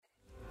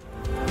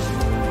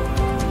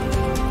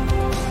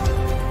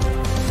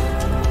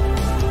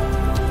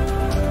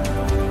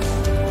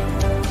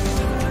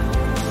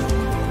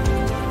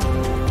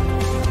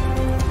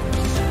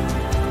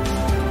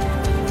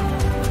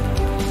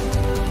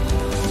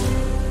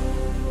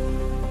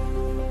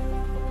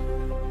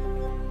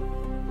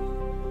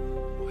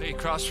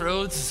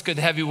Crossroads. It's good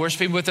to have you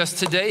worshiping with us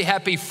today.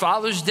 Happy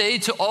Father's Day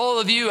to all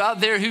of you out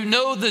there who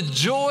know the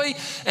joy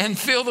and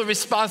feel the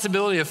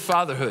responsibility of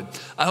fatherhood.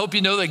 I hope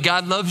you know that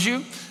God loves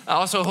you. I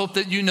also hope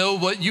that you know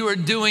what you are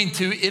doing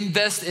to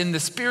invest in the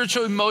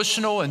spiritual,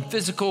 emotional, and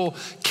physical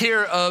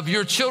care of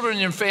your children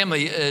and your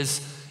family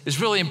is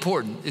really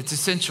important. It's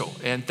essential,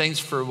 and thanks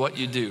for what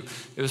you do.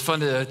 It was fun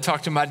to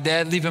talk to my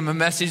dad, leave him a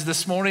message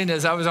this morning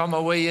as I was on my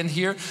way in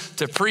here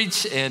to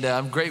preach, and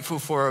I'm grateful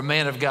for a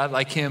man of God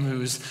like him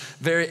who's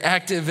very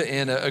active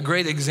and a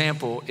great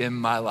example in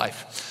my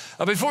life.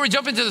 Before we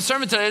jump into the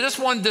sermon today, I just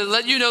wanted to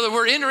let you know that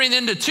we're entering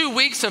into 2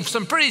 weeks of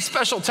some pretty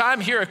special time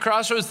here at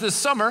Crossroads this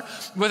summer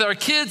with our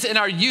kids and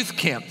our youth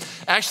camp.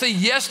 Actually,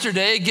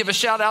 yesterday, give a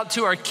shout out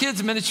to our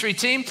kids ministry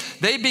team.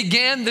 They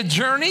began the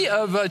journey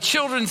of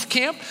children's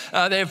camp.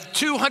 They have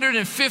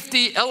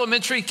 250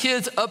 elementary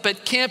kids up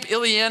at Camp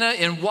Ileana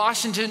in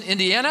Washington,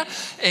 Indiana.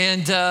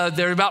 And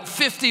there are about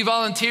 50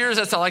 volunteers.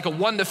 That's like a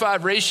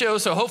 1-to-5 ratio.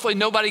 So hopefully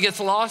nobody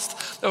gets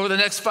lost over the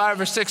next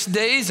 5 or 6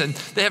 days. And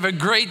they have a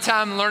great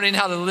time learning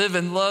how to live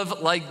and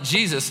love like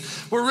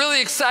Jesus. We're really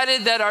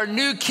excited that our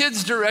new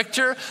kids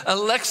director,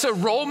 Alexa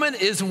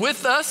Rollman, is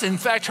with us. In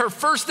fact, her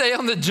first day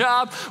on the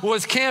job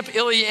was Camp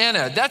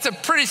Ileana. That's a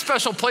pretty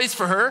special place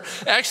for her.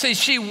 Actually,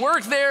 she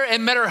worked there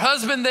and met her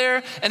husband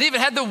there and even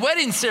had the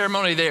wedding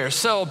ceremony there.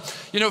 So,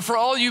 for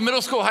all you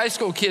middle school, high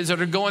school kids that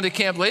are going to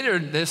camp later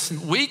this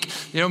week,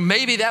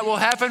 maybe that will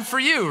happen for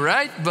you,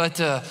 right?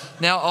 But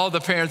now all the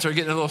parents are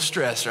getting a little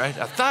stressed, right?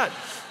 I thought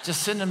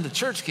just send them to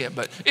church camp.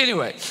 But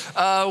anyway,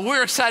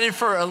 we're excited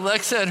for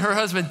Alexa and her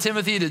husband,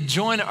 Timothy, to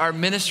join our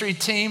ministry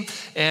team.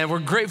 And we're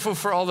grateful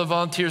for all the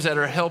volunteers that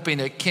are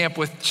helping at camp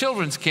with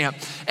children's camp.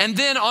 And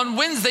then on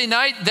Wednesday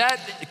night,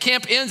 that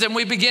camp ends and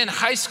we begin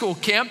high school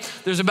camp.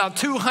 There's about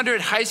 200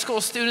 high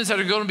school students that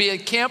are going to be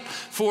at camp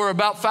for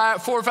about 4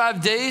 or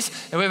 5 days.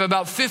 And we have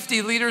about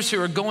 50 leaders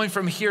who are going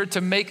from here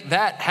to make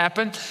that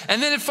happen. And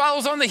then it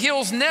follows on the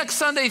heels. Next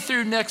Sunday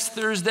through next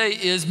Thursday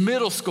is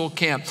middle school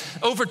camp.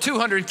 Over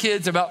 200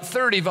 kids, about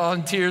 30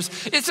 volunteers.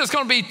 It's just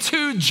going to be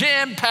 2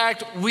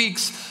 jam-packed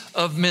weeks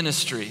of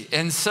ministry.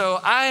 And so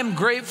I am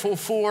grateful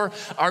for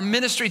our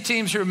ministry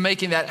teams who are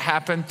making that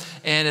happen.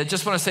 And I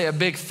just want to say a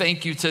big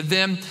thank you to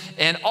them.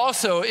 And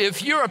also,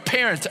 if you're a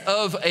parent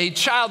of a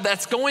child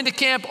that's going to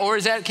camp or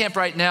is at camp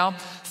right now,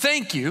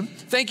 thank you.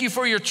 Thank you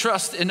for your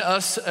trust in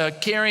us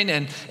caring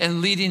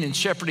and leading and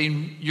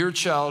shepherding your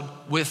child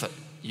with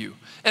you.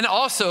 And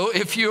also,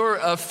 if you're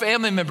a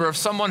family member of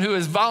someone who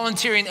is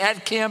volunteering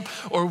at camp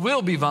or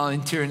will be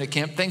volunteering at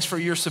camp, thanks for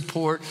your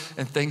support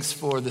and thanks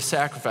for the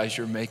sacrifice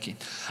you're making.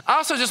 I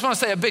also just want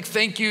to say a big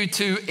thank you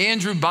to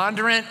Andrew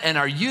Bondurant and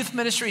our youth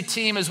ministry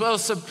team, as well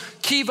as some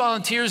key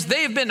volunteers.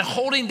 They have been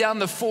holding down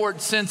the fort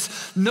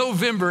since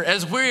November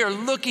as we are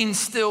looking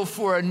still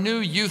for a new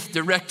youth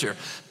director.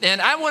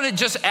 And I want to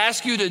just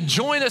ask you to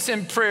join us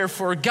in prayer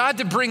for God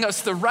to bring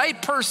us the right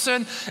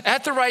person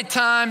at the right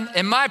time.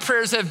 And my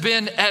prayers have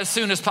been as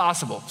soon as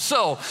possible.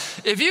 So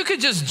if you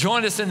could just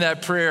join us in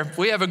that prayer.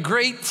 We have a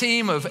great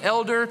team of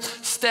elder,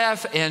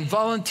 staff, and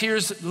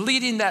volunteers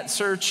leading that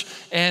search.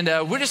 And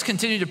we're just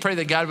continuing to pray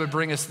that God would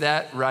bring us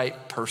that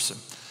right person.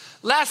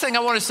 Last thing I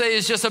want to say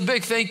is just a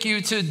big thank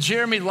you to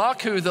Jeremy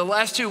Locke, who the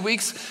last 2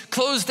 weeks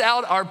closed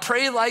out our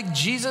Pray Like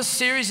Jesus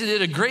series and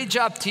did a great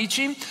job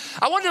teaching.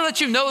 I wanted to let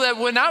you know that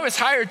when I was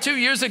hired 2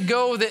 years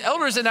ago, the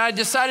elders and I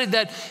decided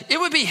that it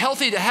would be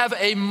healthy to have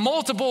a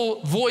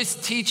multiple voice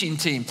teaching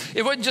team.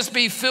 It wouldn't just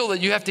be Phil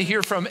that you have to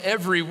hear from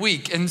every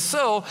week. And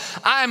so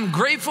I'm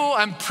grateful,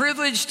 I'm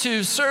privileged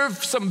to serve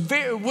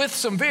with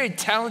some very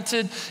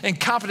talented and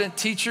competent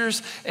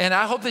teachers. And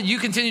I hope that you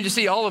continue to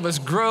see all of us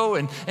grow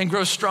and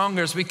grow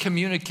stronger as we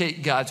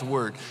communicate God's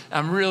word.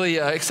 I'm really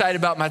excited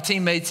about my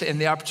teammates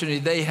and the opportunity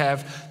they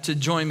have to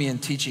join me in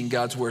teaching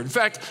God's word. In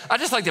fact,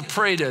 I'd just like to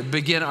pray to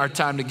begin our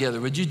time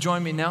together. Would you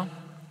join me now?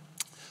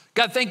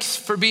 God, thanks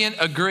for being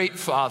a great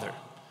Father.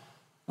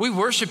 We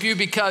worship you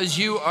because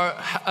you are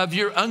of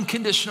your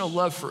unconditional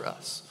love for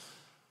us.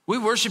 We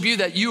worship you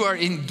that you are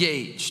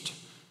engaged,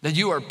 that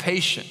you are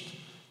patient,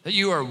 that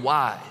you are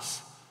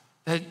wise,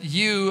 that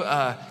you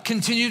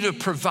continue to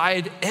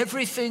provide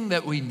everything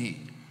that we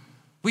need.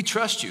 We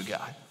trust you,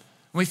 God.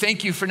 We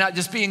thank you for not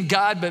just being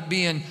God, but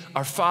being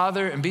our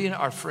Father and being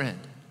our friend.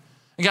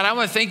 And God, I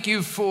want to thank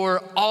you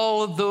for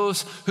all of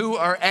those who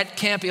are at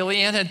Camp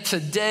Ileana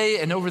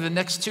today and over the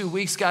next 2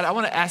 weeks. God, I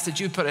want to ask that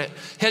you put a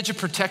hedge of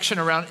protection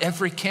around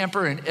every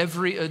camper and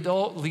every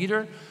adult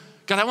leader.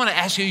 God, I want to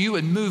ask you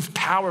would move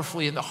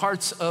powerfully in the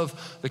hearts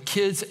of the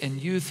kids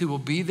and youth who will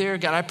be there.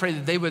 God, I pray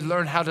that they would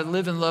learn how to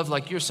live and love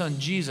like your son,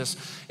 Jesus,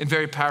 in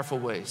very powerful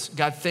ways.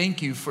 God,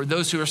 thank you for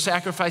those who are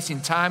sacrificing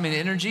time and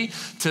energy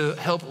to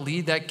help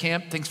lead that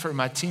camp. Thanks for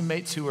my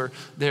teammates who are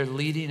there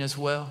leading as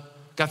well.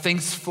 God,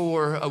 thanks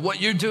for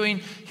what you're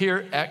doing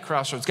here at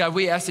Crossroads. God,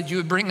 we ask that you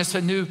would bring us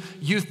a new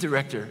youth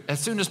director as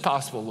soon as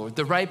possible, Lord,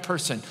 the right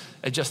person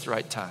at just the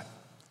right time.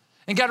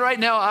 And God, right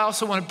now, I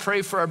also want to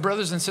pray for our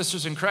brothers and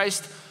sisters in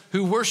Christ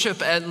who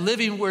worship at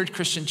Living Word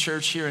Christian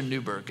Church here in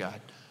Newburgh,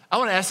 God. I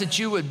want to ask that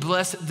you would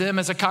bless them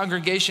as a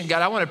congregation.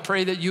 God, I want to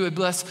pray that you would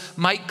bless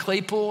Mike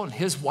Claypool and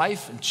his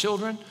wife and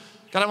children.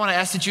 God, I want to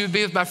ask that you would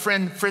be with my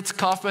friend Fritz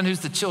Kaufman, who's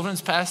the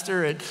children's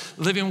pastor at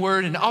Living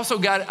Word. And also,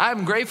 God,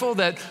 I'm grateful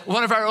that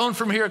one of our own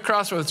from here at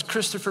Crossroads,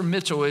 Christopher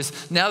Mitchell,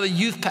 is now the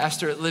youth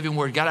pastor at Living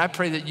Word. God, I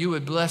pray that you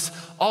would bless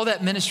all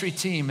that ministry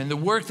team and the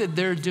work that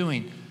they're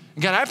doing.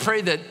 And God, I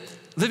pray that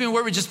Living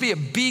Word would just be a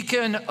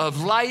beacon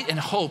of light and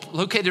hope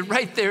located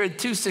right there at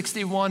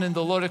 261 in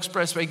the Lord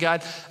Expressway.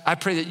 God, I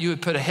pray that you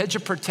would put a hedge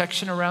of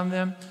protection around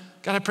them.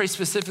 God, I pray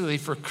specifically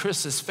for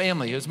Chris's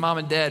family, his mom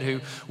and dad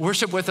who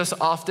worship with us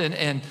often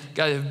and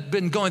God, have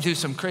been going through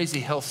some crazy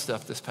health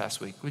stuff this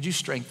past week. Would you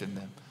strengthen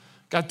them?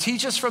 God,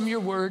 teach us from your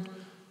word.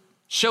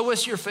 Show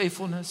us your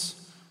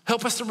faithfulness.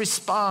 Help us to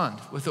respond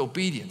with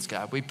obedience,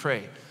 God, we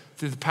pray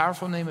through the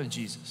powerful name of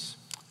Jesus.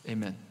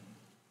 Amen.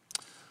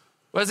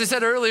 Well, as I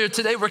said earlier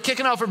today, we're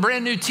kicking off a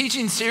brand new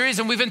teaching series,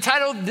 and we've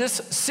entitled this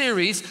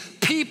series,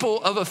 People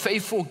of a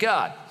Faithful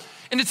God.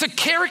 And it's a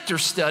character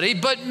study,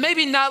 but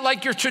maybe not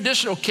like your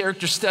traditional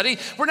character study.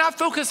 We're not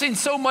focusing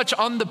so much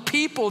on the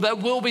people that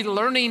we'll be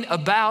learning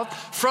about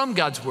from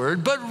God's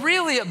word, but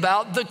really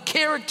about the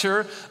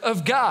character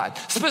of God,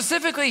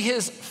 specifically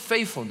his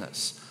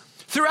faithfulness.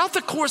 Throughout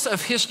the course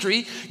of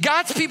history,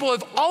 God's people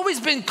have always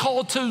been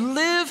called to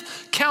live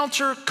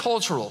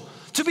countercultural,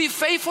 to be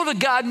faithful to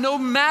God no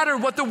matter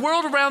what the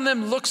world around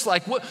them looks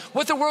like,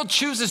 what the world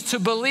chooses to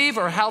believe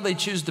or how they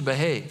choose to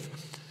behave.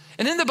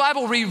 And in the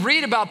Bible, we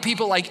read about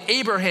people like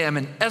Abraham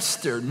and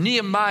Esther,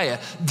 Nehemiah,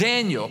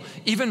 Daniel,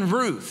 even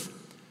Ruth,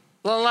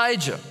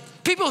 Elijah,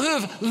 people who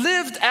have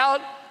lived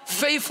out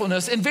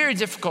faithfulness in very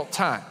difficult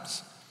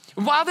times.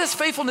 And while this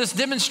faithfulness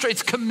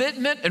demonstrates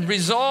commitment and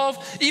resolve,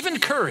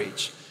 even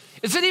courage,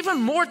 it's an even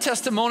more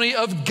testimony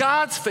of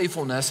God's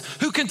faithfulness,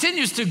 who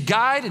continues to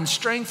guide and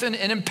strengthen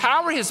and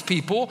empower his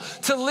people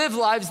to live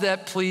lives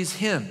that please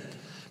him.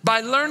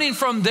 By learning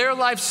from their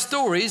life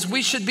stories,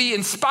 we should be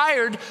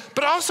inspired,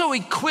 but also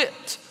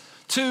equipped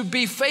to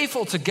be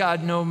faithful to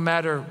God no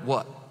matter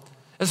what.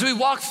 As we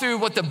walk through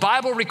what the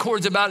Bible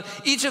records about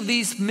each of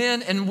these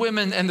men and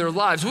women and their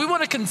lives, we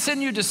want to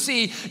continue to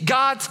see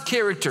God's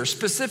character,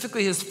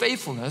 specifically his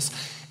faithfulness,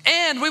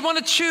 and we want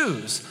to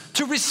choose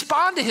to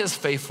respond to his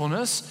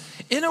faithfulness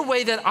in a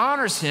way that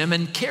honors him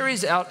and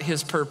carries out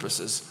his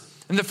purposes.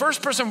 And the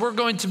first person we're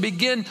going to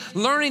begin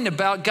learning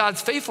about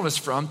God's faithfulness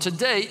from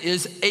today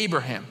is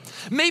Abraham.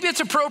 Maybe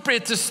it's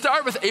appropriate to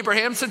start with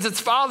Abraham since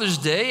it's Father's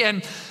Day,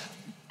 and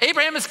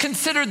Abraham is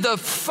considered the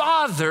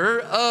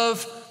father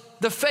of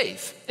the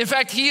faith. In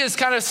fact, he is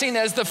kind of seen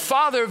as the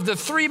father of the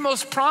three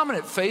most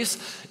prominent faiths,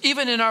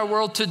 even in our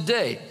world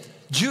today: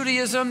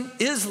 Judaism,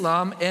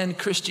 Islam, and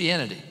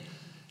Christianity.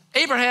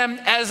 Abraham,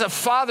 as a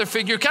father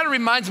figure, kind of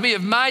reminds me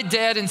of my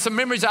dad and some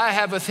memories I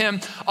have with him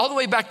all the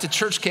way back to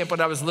church camp when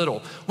I was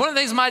little. One of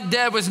the things my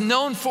dad was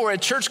known for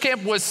at church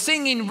camp was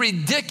singing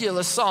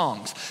ridiculous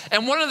songs.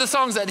 And one of the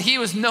songs that he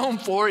was known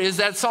for is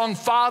that song,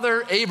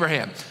 Father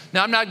Abraham.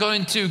 Now, I'm not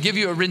going to give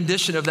you a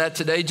rendition of that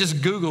today.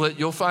 Just Google it.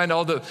 You'll find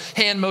all the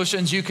hand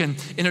motions. You can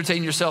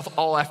entertain yourself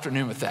all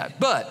afternoon with that.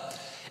 But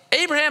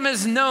Abraham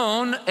is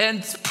known,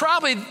 and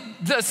probably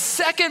the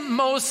second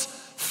most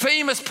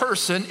famous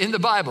person in the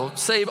Bible,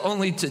 save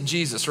only to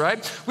Jesus, right?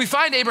 We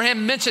find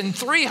Abraham mentioned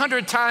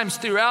 300 times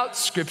throughout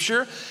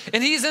Scripture,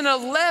 and he's in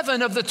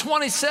 11 of the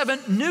 27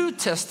 New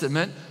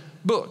Testament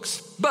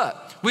books.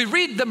 But we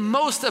read the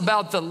most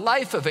about the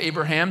life of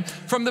Abraham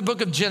from the book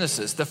of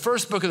Genesis, the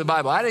first book of the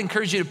Bible. I'd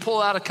encourage you to pull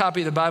out a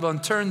copy of the Bible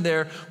and turn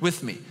there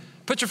with me.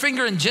 Put your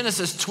finger in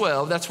Genesis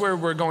 12. That's where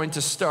we're going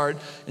to start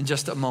in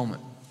just a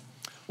moment.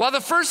 While the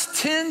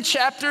first 10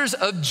 chapters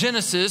of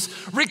Genesis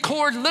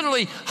record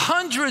literally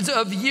hundreds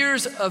of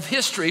years of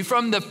history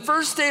from the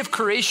first day of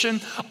creation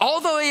all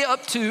the way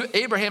up to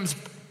Abraham's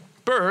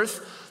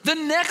birth, the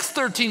next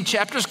 13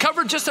 chapters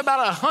cover just about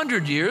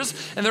 100 years,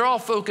 and they're all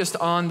focused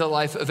on the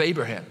life of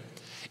Abraham.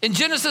 In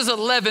Genesis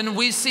 11,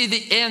 we see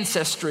the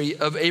ancestry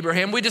of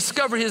Abraham. We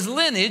discover his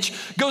lineage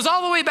goes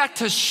all the way back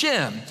to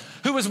Shem,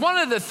 who was one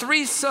of the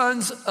three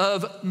sons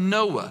of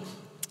Noah.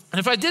 And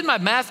if I did my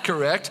math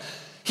correct,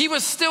 he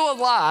was still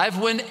alive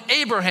when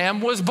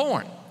Abraham was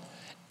born.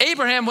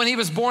 Abraham, when he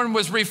was born,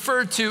 was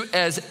referred to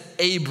as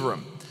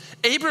Abram.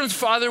 Abram's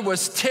father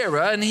was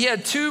Terah, and he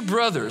had two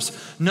brothers,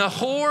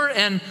 Nahor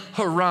and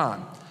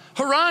Haran.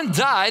 Haran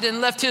died and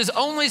left his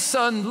only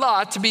son,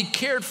 Lot, to be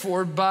cared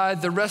for by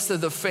the rest of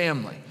the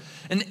family.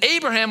 And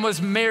Abraham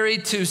was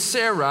married to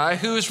Sarai,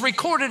 who is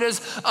recorded as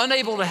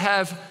unable to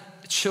have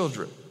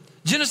children.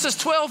 Genesis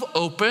 12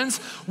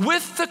 opens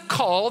with the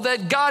call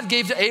that God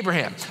gave to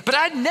Abraham. But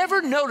I'd never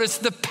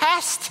noticed the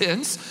past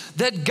tense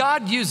that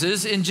God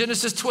uses in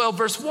Genesis 12,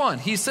 verse 1.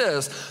 He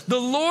says, "The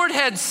Lord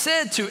had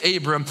said to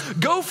Abram,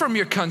 'Go from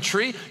your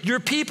country, your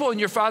people, and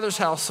your father's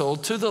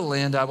household to the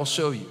land I will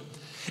show you.'"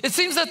 It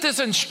seems that this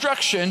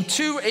instruction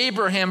to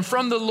Abraham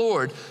from the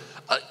Lord,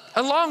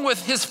 along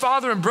with his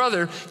father and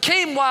brother,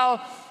 came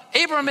while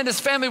Abram and his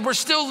family were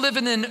still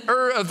living in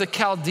Ur of the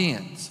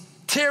Chaldeans.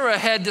 Terah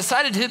had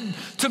decided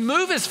to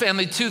move his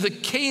family to the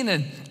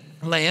Canaan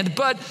land,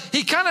 but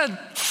he kind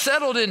of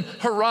settled in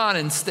Haran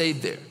and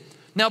stayed there.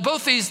 Now,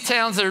 both these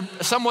towns are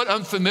somewhat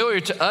unfamiliar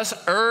to us,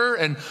 Ur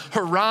and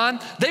Haran.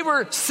 They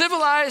were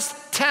civilized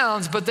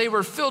towns, but they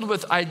were filled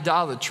with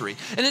idolatry.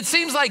 And it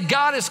seems like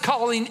God is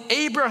calling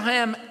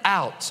Abraham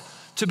out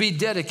to be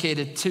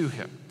dedicated to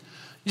him.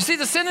 You see,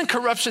 the sin and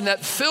corruption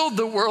that filled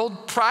the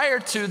world prior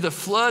to the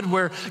flood,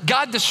 where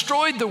God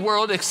destroyed the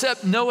world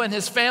except Noah and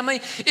his family,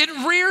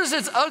 it rears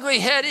its ugly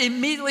head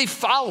immediately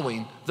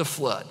following the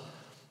flood.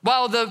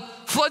 While the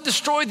flood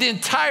destroyed the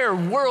entire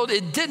world,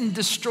 it didn't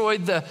destroy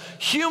the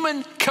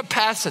human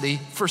capacity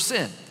for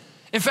sin.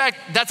 In fact,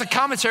 that's a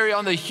commentary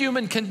on the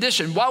human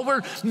condition. While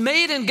we're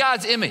made in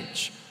God's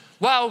image,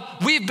 while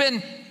we've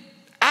been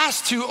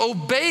asked to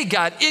obey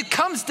God, it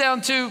comes down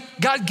to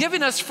God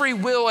giving us free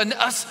will and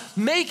us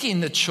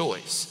making the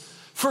choice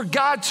for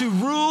God to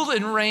rule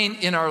and reign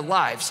in our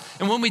lives.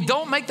 And when we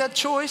don't make that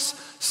choice,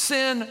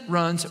 sin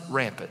runs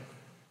rampant.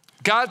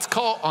 God's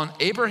call on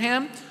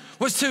Abraham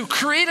was to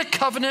create a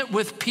covenant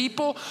with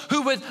people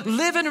who would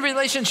live in a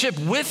relationship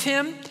with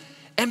him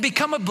and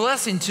become a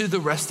blessing to the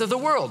rest of the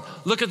world.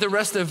 Look at the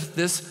rest of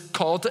this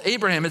call to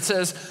Abraham. It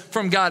says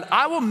from God,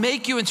 I will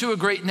make you into a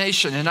great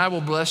nation and I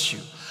will bless you.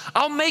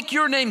 I'll make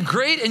your name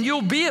great and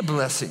you'll be a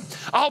blessing.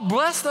 I'll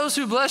bless those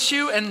who bless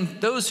you, and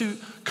those who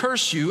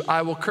curse you,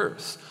 I will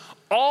curse.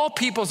 All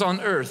peoples on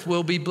earth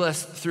will be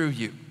blessed through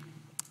you.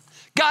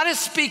 God is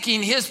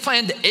speaking his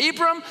plan to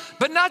Abram,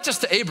 but not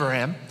just to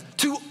Abraham,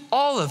 to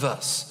all of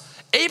us.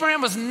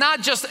 Abraham was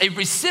not just a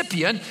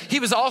recipient, he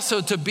was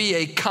also to be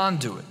a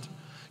conduit.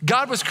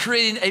 God was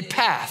creating a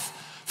path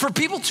for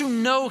people to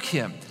know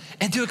him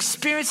and to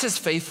experience his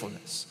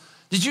faithfulness.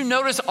 Did you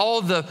notice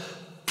all the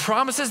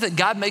promises that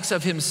God makes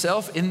of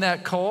himself in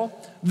that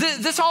call?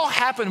 This all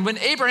happened when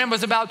Abraham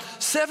was about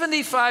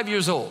 75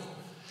 years old.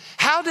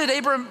 How did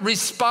Abraham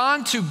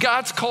respond to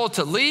God's call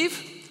to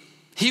leave?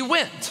 He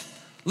went.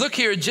 Look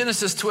here at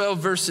Genesis 12,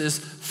 verses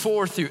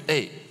 4 through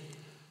 8.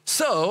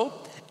 So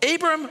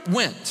Abram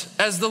went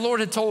as the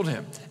Lord had told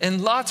him,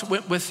 and Lot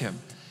went with him.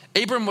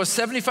 Abram was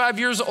 75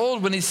 years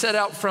old when he set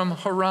out from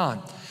Haran.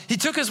 He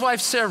took his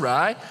wife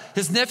Sarai,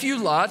 his nephew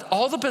Lot,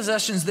 all the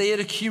possessions they had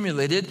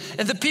accumulated,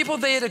 and the people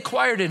they had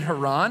acquired in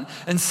Haran,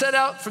 and set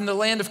out from the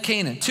land of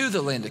Canaan to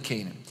the land of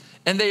Canaan.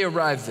 And they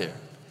arrived there.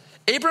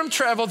 Abram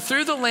traveled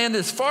through the land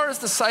as far as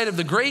the site of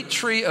the great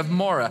tree of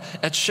Moreh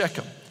at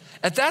Shechem.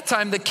 At that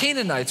time, the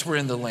Canaanites were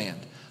in the land.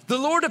 The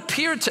Lord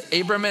appeared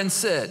to Abram and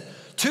said,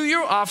 to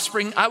your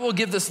offspring, I will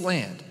give this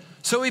land.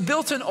 So he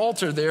built an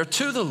altar there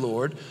to the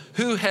Lord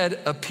who had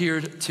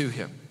appeared to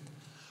him.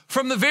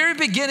 From the very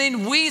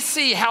beginning, we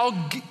see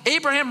how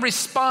Abraham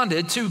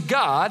responded to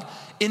God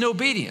in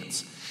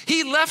obedience.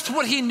 He left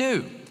what he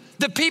knew,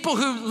 the people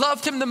who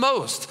loved him the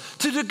most,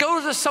 to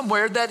go to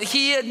somewhere that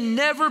he had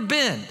never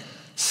been,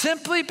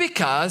 simply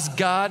because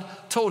God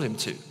told him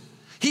to.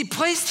 He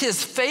placed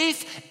his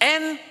faith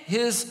and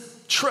his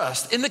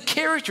trust in the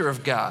character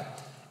of God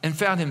and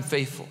found him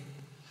faithful.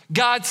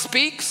 God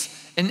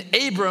speaks and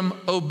Abram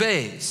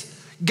obeys.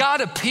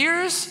 God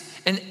appears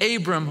and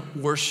Abram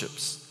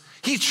worships.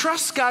 He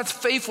trusts God's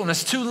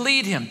faithfulness to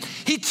lead him.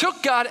 He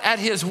took God at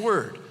his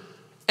word.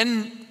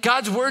 And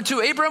God's word to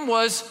Abram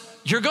was,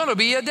 you're going to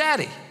be a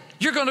daddy.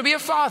 You're going to be a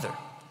father.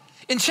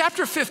 In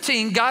chapter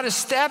 15, God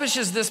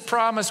establishes this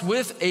promise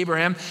with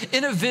Abraham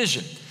in a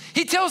vision.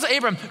 He tells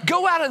Abram,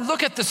 go out and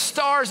look at the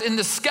stars in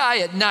the sky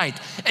at night,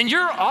 and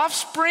your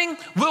offspring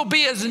will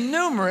be as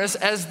numerous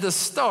as the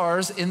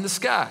stars in the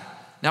sky.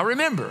 Now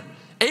remember,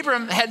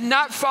 Abram had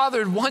not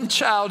fathered one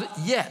child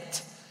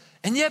yet.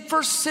 And yet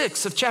verse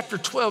 6 of chapter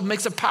 12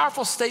 makes a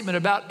powerful statement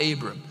about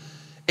Abram.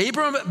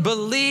 Abram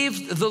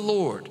believed the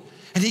Lord,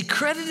 and he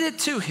credited it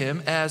to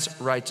him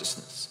as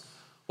righteousness.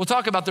 We'll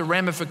talk about the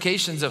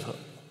ramifications of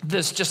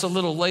this just a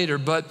little later,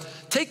 but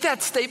take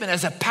that statement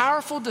as a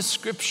powerful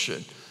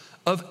description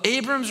of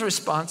Abram's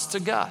response to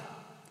God.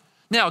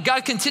 Now,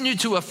 God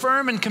continued to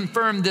affirm and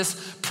confirm this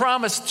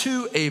promise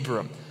to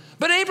Abram,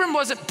 but Abram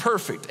wasn't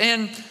perfect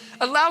and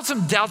allowed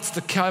some doubts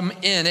to come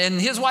in. And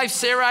his wife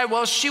Sarai,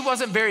 well, she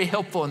wasn't very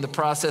helpful in the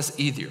process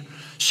either.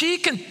 She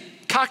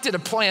concocted a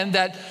plan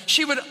that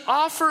she would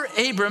offer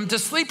Abram to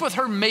sleep with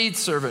her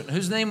maidservant,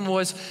 whose name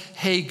was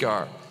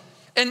Hagar.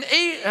 And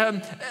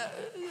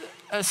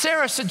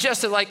Sarah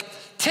suggested,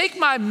 take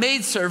my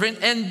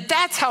maidservant, and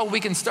that's how we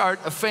can start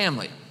a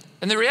family.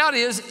 And the reality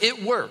is,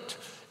 it worked.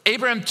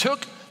 Abraham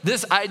took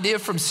this idea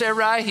from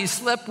Sarai. He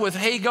slept with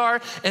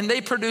Hagar, and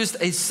they produced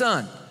a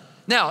son.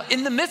 Now,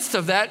 in the midst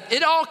of that,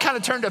 it all kind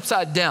of turned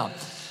upside down.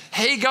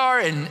 Hagar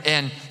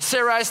and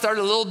Sarai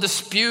started a little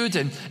dispute,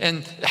 and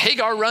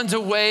Hagar runs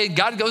away.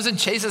 God goes and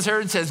chases her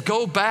and says,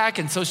 go back.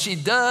 And so she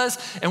does.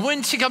 And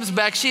when she comes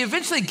back, she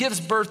eventually gives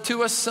birth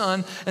to a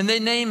son, and they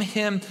name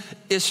him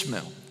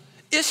Ishmael.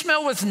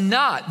 Ishmael was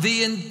not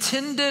the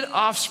intended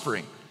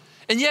offspring.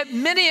 And yet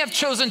many have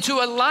chosen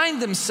to align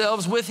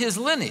themselves with his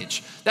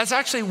lineage. That's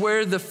actually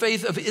where the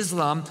faith of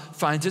Islam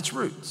finds its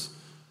roots.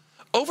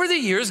 Over the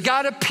years,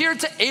 God appeared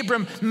to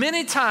Abram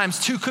many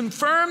times to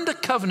confirm the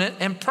covenant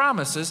and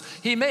promises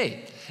he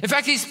made. In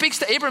fact, he speaks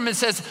to Abram and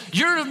says,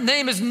 your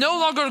name is no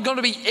longer going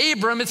to be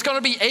Abram, it's going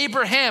to be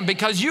Abraham,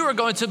 because you are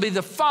going to be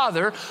the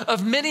father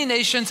of many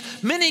nations.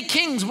 Many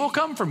kings will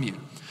come from you.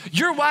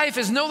 Your wife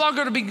is no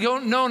longer going to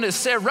be known as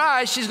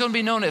Sarai, she's going to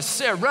be known as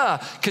Sarah,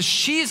 because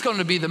she's going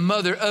to be the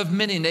mother of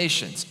many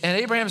nations.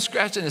 And Abraham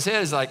scratching his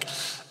head is like,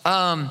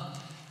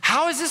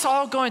 how is this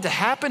all going to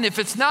happen? If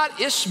it's not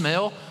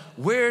Ishmael,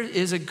 where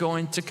is it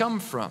going to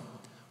come from?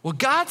 Well,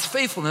 God's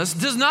faithfulness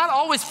does not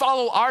always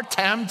follow our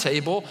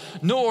timetable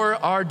nor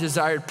our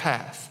desired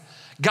path.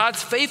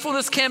 God's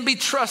faithfulness can be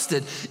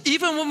trusted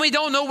even when we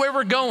don't know where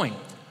we're going,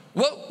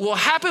 what will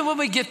happen when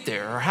we get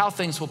there, or how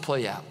things will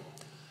play out.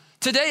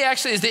 Today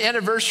actually is the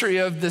anniversary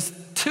of this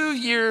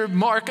 2-year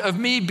mark of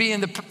me being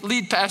the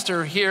lead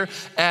pastor here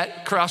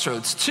at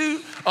Crossroads.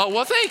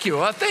 Thank you.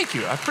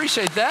 I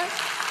appreciate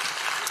that.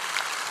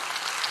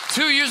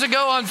 2 years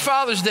ago on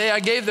Father's Day, I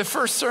gave the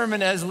first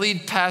sermon as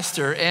lead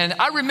pastor. And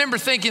I remember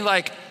thinking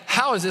like,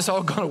 how is this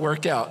all going to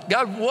work out?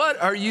 God,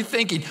 what are you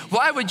thinking?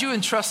 Why would you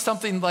entrust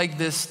something like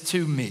this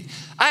to me?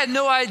 I had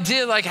no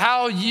idea like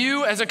how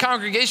you as a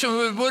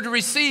congregation would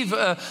receive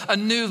a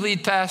new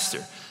lead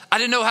pastor. I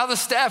didn't know how the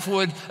staff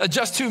would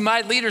adjust to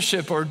my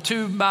leadership or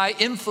to my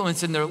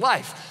influence in their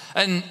life.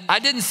 And I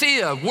didn't see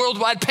a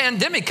worldwide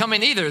pandemic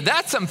coming either.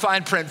 That's some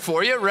fine print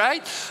for you,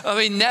 right? I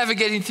mean,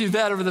 navigating through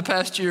that over the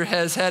past year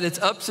has had its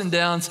ups and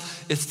downs,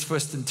 its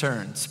twists and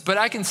turns. But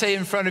I can say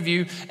in front of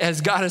you,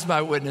 as God is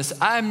my witness,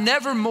 I'm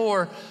never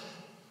more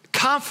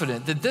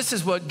confident that this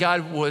is what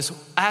God was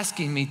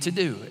asking me to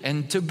do.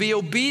 And to be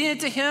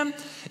obedient to him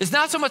is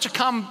not so much a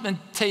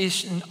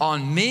commentation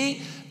on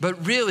me,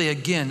 but really,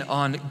 again,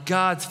 on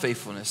God's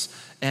faithfulness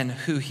and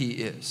who he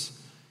is.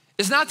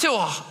 It's not till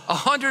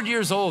 100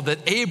 years old that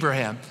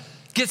Abraham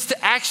gets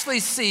to actually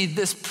see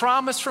this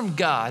promise from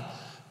God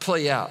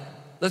play out.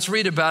 Let's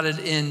read about it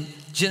in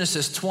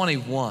Genesis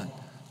 21.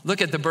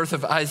 Look at the birth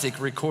of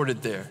Isaac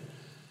recorded there.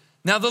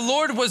 Now the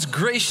Lord was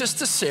gracious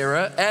to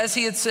Sarah as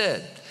he had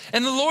said,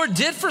 and the Lord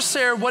did for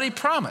Sarah what he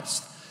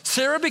promised.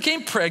 Sarah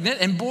became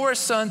pregnant and bore a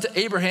son to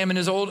Abraham in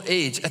his old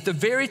age at the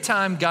very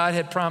time God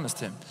had promised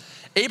him.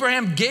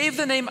 Abraham gave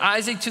the name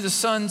Isaac to the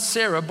son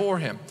Sarah bore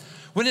him.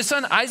 When his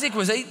son Isaac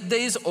was 8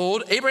 days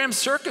old, Abraham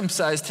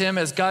circumcised him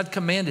as God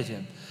commanded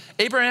him.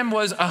 Abraham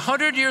was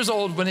 100 years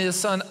old when his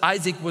son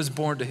Isaac was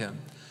born to him.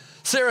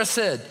 Sarah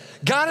said,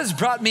 God has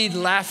brought me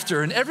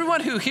laughter, and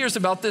everyone who hears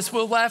about this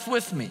will laugh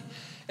with me.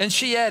 And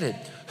she added,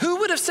 who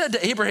would have said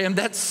to Abraham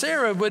that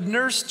Sarah would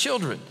nurse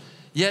children?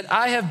 Yet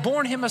I have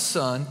borne him a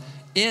son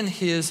in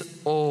his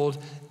old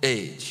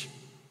age.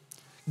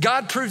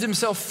 God proved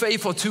himself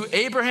faithful to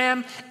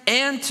Abraham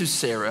and to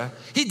Sarah.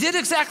 He did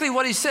exactly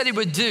what he said he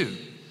would do.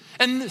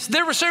 And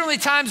there were certainly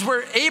times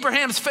where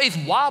Abraham's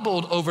faith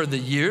wobbled over the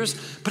years,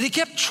 but he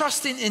kept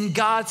trusting in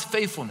God's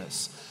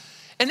faithfulness.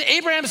 And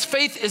Abraham's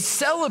faith is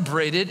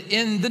celebrated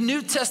in the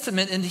New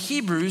Testament in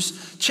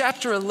Hebrews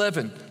chapter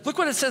 11. Look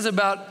what it says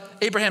about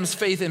Abraham's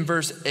faith in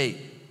verse 8.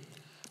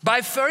 By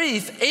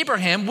faith,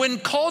 Abraham, when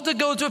called to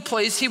go to a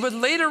place he would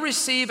later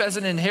receive as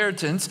an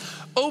inheritance,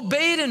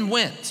 obeyed and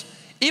went,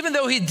 even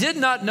though he did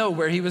not know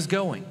where he was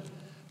going.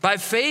 By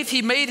faith,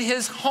 he made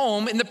his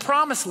home in the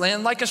promised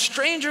land like a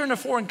stranger in a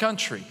foreign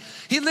country.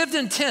 He lived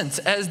in tents,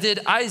 as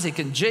did Isaac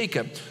and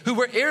Jacob, who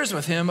were heirs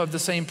with him of the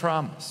same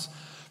promise.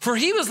 For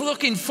he was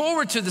looking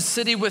forward to the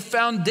city with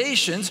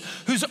foundations,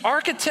 whose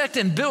architect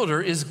and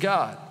builder is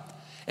God.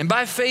 And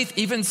by faith,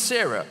 even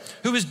Sarah,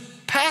 who was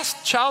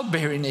past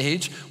childbearing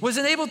age, was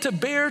enabled to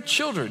bear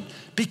children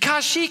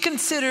because she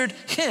considered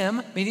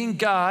him, meaning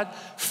God,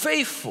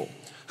 faithful,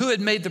 who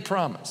had made the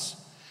promise.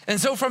 And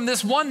so from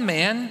this one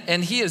man,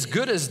 and he as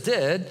good as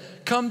dead,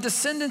 come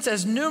descendants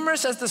as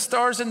numerous as the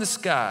stars in the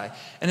sky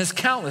and as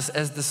countless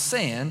as the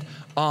sand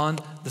on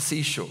the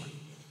seashore.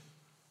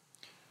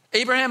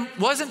 Abraham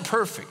wasn't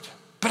perfect,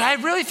 but I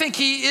really think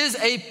he is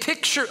a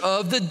picture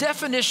of the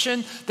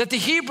definition that the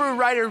Hebrew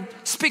writer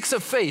speaks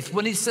of faith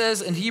when he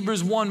says in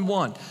Hebrews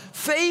 1:1,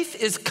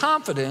 faith is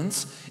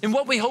confidence in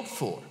what we hope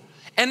for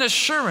and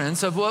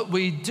assurance of what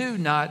we do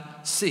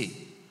not see.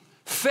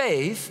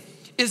 Faith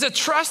is a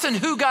trust in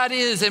who God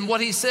is and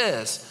what he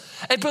says,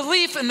 a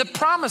belief in the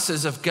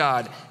promises of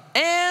God,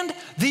 and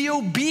the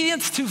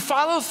obedience to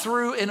follow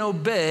through and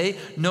obey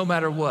no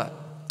matter what.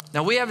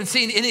 Now, we haven't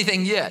seen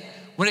anything yet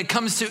when it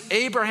comes to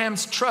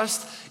Abraham's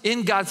trust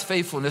in God's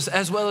faithfulness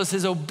as well as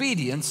his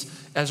obedience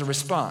as a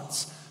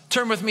response.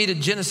 Turn with me to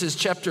Genesis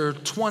chapter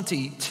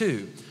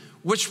 22,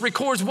 which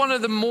records one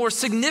of the more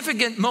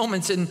significant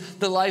moments in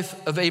the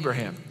life of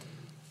Abraham.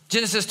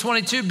 Genesis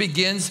 22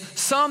 begins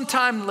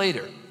sometime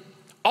later.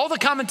 All the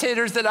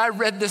commentators that I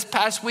read this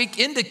past week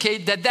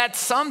indicate that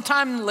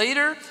sometime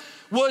later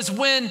was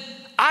when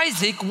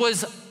Isaac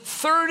was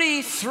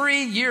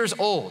 33 years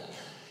old.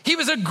 He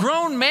was a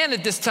grown man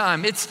at this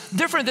time. It's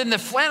different than the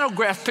flannel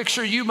graph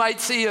picture you might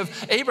see of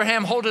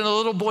Abraham holding a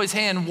little boy's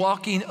hand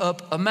walking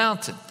up a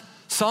mountain.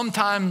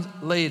 Sometime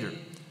later,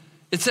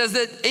 it says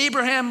that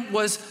Abraham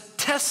was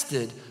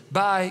tested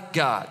by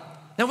God.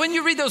 Now, when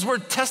you read those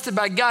words, tested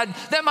by God,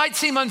 that might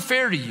seem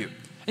unfair to you.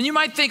 And you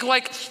might think,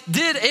 like,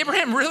 did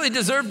Abraham really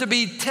deserve to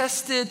be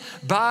tested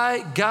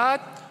by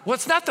God? Well,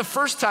 it's not the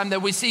first time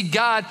that we see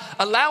God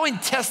allowing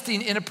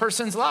testing in a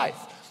person's life.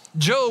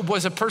 Job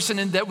was a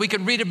person that we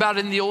could read about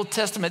in the Old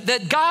Testament,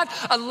 that God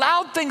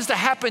allowed things to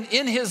happen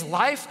in his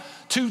life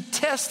to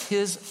test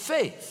his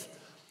faith,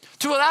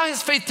 to allow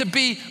his faith to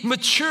be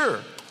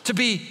mature, to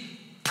be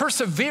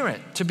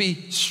perseverant, to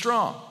be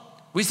strong.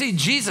 We see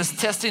Jesus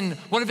testing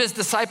one of his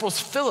disciples,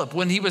 Philip,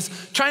 when he was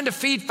trying to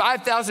feed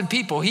 5,000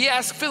 people. He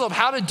asked Philip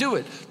how to do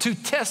it to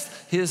test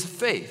his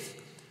faith.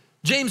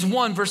 James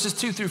 1 verses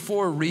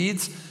 2-4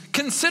 reads,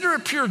 "Consider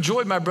it pure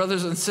joy, my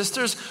brothers and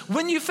sisters,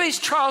 when you face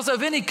trials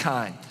of any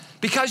kind,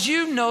 because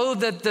you know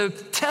that the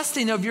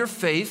testing of your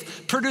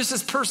faith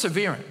produces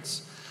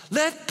perseverance.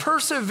 Let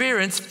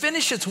perseverance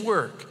finish its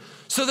work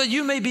so that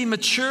you may be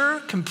mature,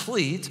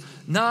 complete,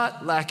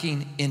 not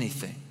lacking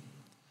anything."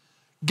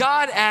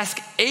 God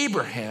asked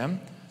Abraham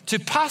to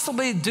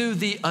possibly do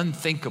the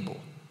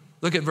unthinkable.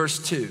 Look at verse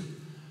 2.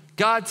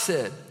 God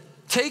said,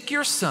 "Take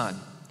your son,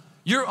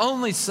 your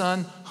only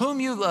son,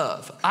 whom you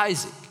love,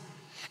 Isaac,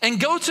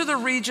 and go to the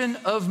region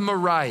of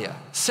Moriah.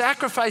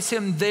 Sacrifice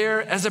him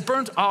there as a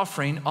burnt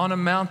offering on a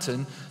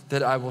mountain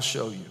that I will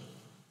show you."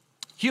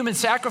 Human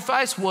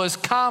sacrifice was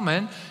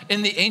common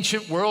in the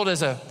ancient world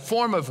as a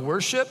form of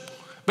worship,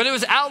 but it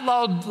was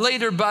outlawed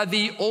later by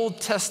the Old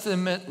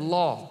Testament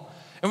law.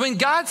 And when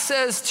God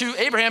says to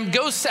Abraham,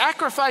 "Go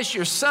sacrifice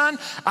your son,"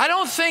 I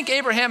don't think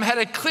Abraham had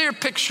a clear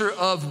picture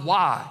of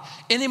why,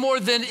 any more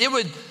than it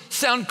would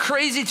sound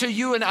crazy to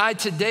you and I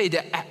today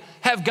to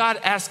have God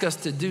ask us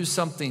to do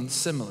something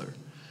similar.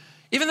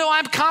 Even though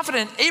I'm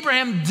confident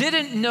Abraham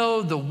didn't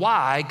know the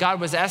why God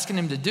was asking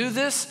him to do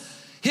this,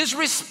 his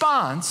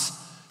response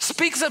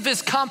speaks of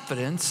his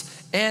confidence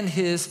and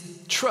his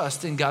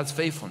trust in God's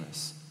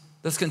faithfulness.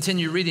 Let's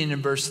continue reading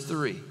in verse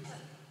 3.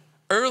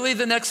 Early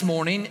the next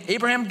morning,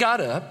 Abraham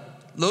got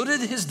up, loaded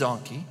his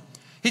donkey.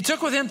 He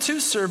took with him 2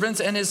 servants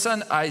and his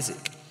son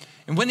Isaac.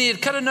 And when he had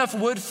cut enough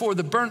wood for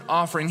the burnt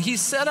offering, he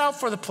set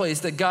out for the place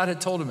that God had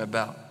told him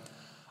about.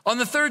 On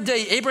the 3rd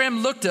day,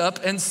 Abraham looked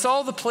up and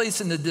saw the place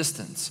in the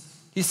distance.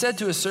 He said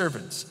to his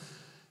servants,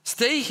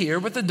 "Stay here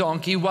with the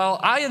donkey while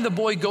I and the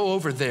boy go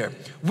over there.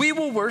 We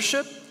will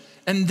worship,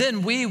 and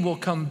then we will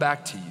come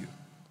back to you."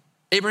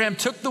 Abraham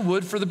took the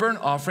wood for the burnt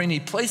offering.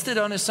 He placed it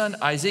on his son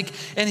Isaac,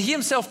 and he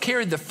himself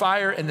carried the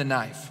fire and the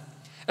knife.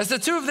 As the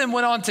 2 of them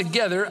went on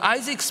together,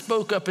 Isaac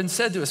spoke up and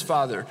said to his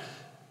father,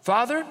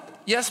 "Father?"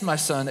 "Yes, my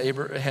son,"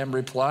 Abraham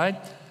replied.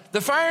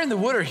 "The fire and the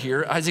wood are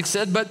here," Isaac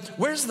said, "but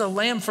where's the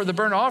lamb for the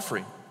burnt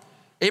offering?"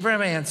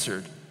 Abraham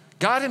answered,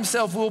 "God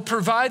himself will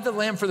provide the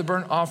lamb for the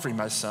burnt offering,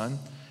 my son."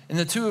 And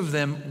the 2 of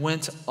them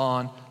went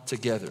on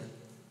together.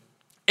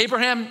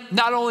 Abraham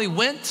not only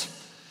went,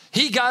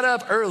 he got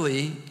up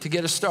early to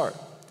get a start.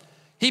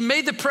 He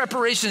made the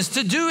preparations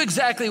to do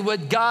exactly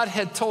what God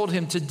had told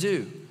him to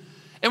do.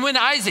 And when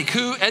Isaac,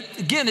 who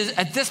again is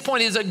at this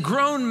point is a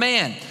grown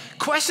man,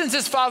 questions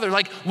his father,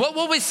 like, "What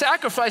will we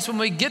sacrifice when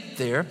we get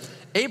there?"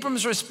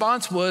 Abram's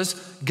response was,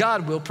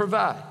 "God will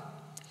provide."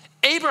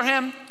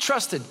 Abraham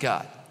trusted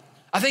God.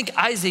 I think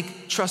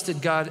Isaac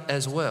trusted God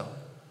as well.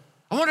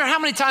 I wonder how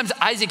many times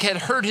Isaac had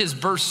heard his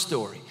birth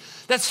story.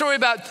 That story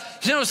about,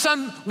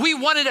 we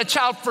wanted a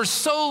child for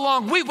so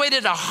long. We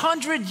waited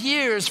 100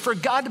 years for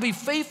God to be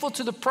faithful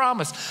to the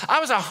promise. I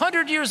was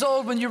 100 years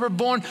old when you were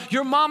born.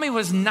 Your mommy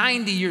was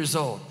 90 years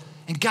old.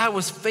 And God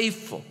was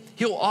faithful.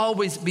 He'll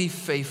always be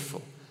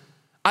faithful.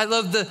 I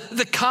love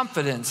the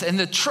confidence and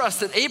the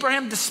trust that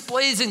Abraham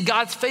displays in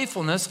God's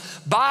faithfulness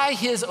by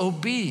his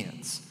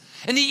obedience.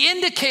 And he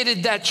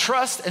indicated that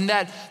trust and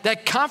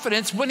that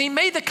confidence when he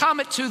made the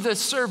comment to the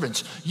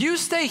servants, "You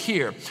stay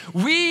here.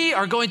 We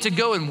are going to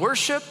go and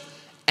worship,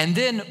 and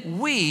then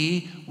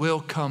we will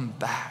come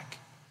back."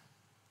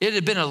 It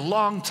had been a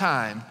long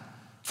time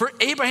for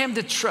Abraham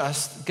to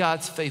trust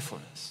God's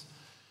faithfulness.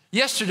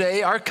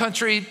 Yesterday, our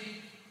country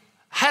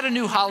had a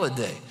new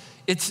holiday.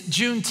 It's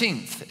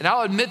Juneteenth. And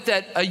I'll admit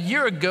that a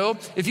year ago,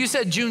 if you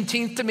said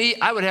Juneteenth to me,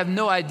 I would have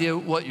no idea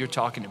what you're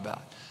talking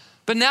about.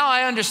 But now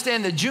I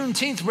understand that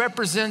Juneteenth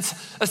represents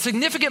a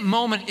significant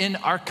moment in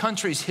our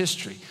country's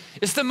history.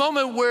 It's the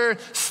moment where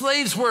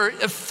slaves were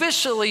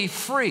officially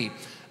free.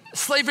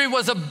 Slavery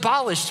was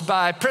abolished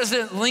by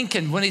President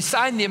Lincoln when he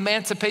signed the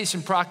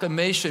Emancipation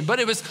Proclamation, but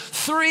it was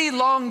 3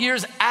 long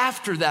years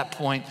after that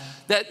point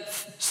that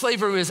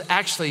slavery was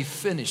actually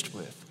finished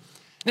with.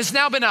 And it's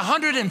now been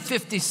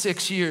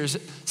 156 years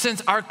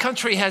since our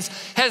country has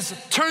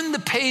turned the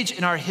page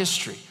in our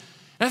history.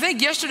 And I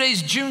think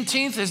yesterday's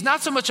Juneteenth is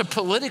not so much a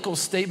political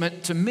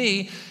statement to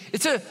me.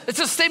 It's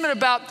a statement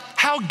about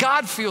how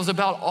God feels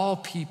about all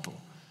people.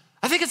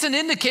 I think it's an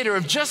indicator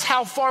of just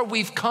how far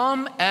we've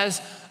come as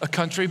a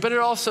country, but it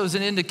also is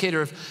an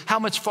indicator of how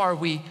much far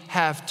we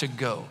have to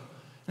go.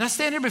 And I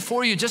stand here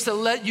before you just to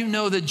let you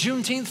know that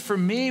Juneteenth for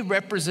me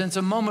represents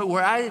a moment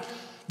where I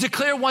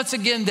declare once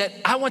again that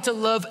I want to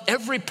love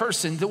every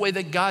person the way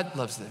that God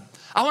loves them.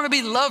 I want to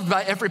be loved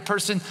by every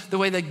person the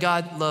way that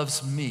God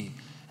loves me.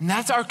 And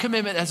that's our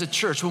commitment as a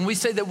church. When we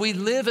say that we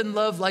live and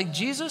love like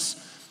Jesus,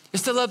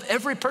 is to love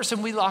every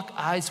person we lock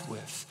eyes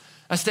with.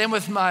 I stand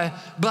with my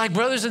Black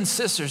brothers and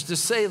sisters to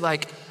say,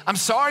 I'm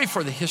sorry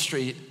for the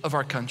history of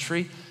our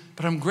country,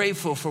 but I'm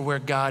grateful for where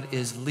God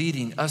is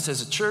leading us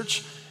as a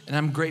church, and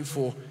I'm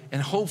grateful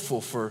and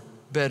hopeful for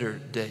better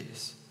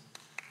days.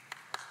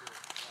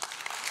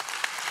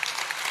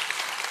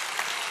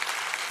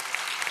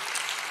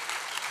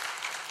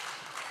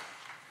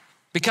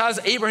 Because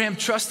Abraham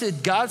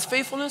trusted God's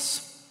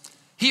faithfulness,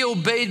 he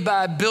obeyed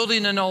by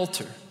building an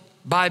altar,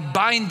 by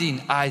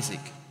binding Isaac,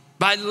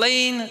 by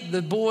laying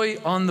the boy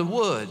on the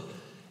wood,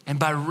 and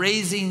by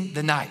raising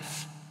the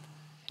knife.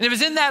 And it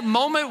was in that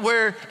moment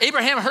where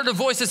Abraham heard a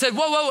voice that said,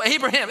 whoa,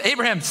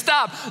 Abraham,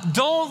 stop.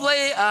 Don't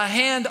lay a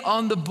hand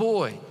on the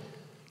boy.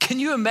 Can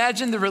you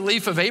imagine the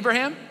relief of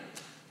Abraham?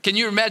 Can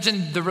you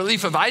imagine the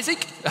relief of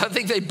Isaac? I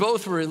think they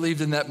both were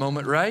relieved in that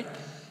moment, right?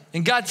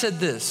 And God said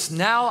this,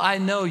 now I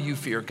know you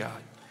fear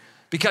God,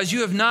 because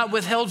you have not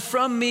withheld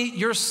from me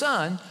your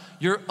son,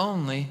 your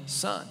only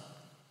son.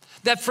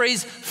 That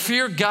phrase,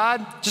 fear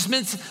God, just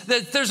means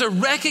that there's a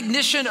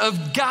recognition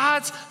of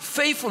God's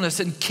faithfulness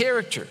and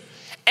character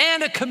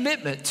and a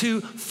commitment to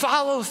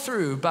follow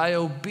through by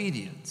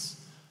obedience.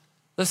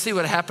 Let's see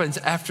what happens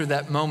after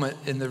that moment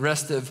in the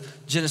rest of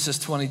Genesis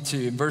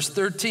 22. In verse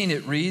 13,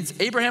 it reads,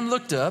 Abraham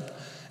looked up,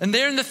 and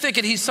there in the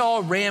thicket he saw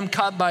a ram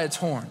caught by its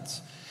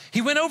horns.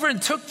 He went over and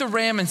took the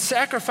ram and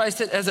sacrificed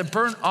it as a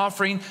burnt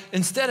offering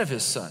instead of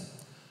his son.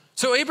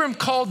 So Abram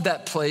called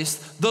that place,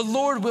 the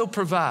Lord will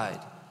provide.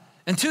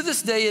 And to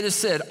this day it is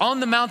said, on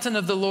the mountain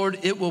of the Lord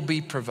it will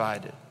be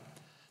provided.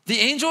 The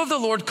angel of the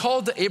Lord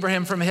called to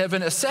Abraham from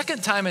heaven a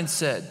second time and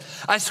said,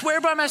 I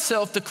swear by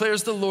myself,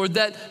 declares the Lord,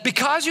 that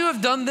because you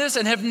have done this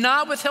and have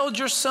not withheld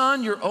your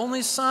son, your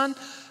only son,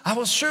 I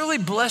will surely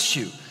bless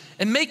you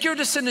and make your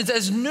descendants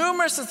as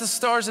numerous as the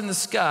stars in the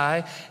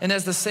sky and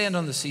as the sand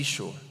on the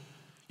seashore.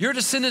 Your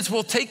descendants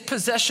will take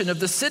possession of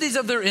the cities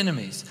of their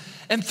enemies,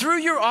 and through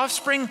your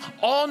offspring,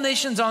 all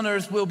nations on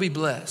earth will be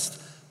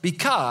blessed,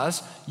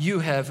 because you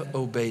have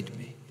obeyed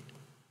me.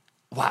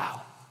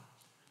 Wow.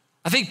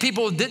 I think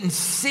people didn't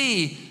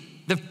see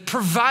the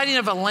providing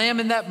of a lamb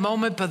in that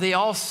moment, but they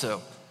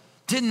also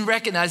didn't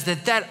recognize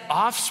that that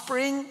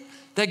offspring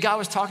that God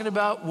was talking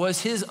about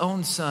was his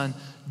own son,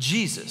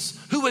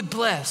 Jesus, who would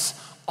bless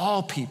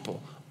all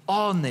people,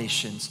 all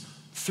nations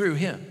through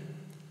him.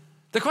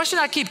 The question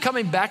I keep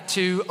coming back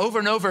to over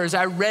and over as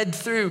I read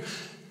through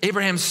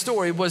Abraham's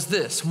story was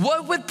this: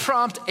 what would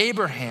prompt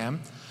Abraham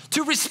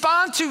to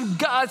respond to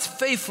God's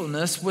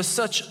faithfulness with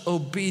such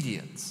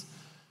obedience?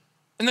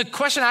 And the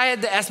question I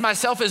had to ask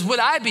myself is, would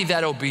I be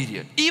that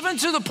obedient, even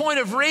to the point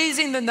of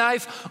raising the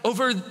knife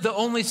over the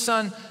only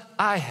son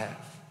I have?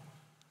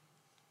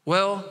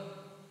 Well,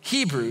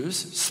 Hebrews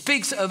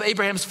speaks of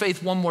Abraham's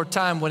faith one more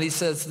time when he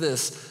says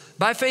this: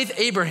 by faith,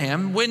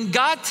 Abraham, when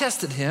God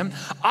tested him,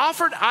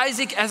 offered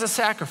Isaac as a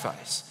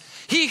sacrifice.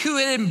 He who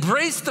had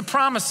embraced the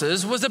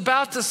promises was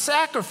about to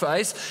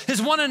sacrifice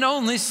his one and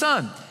only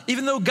son,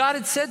 even though God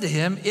had said to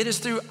him, it is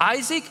through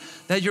Isaac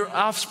that your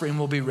offspring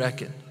will be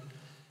reckoned.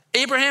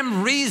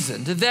 Abraham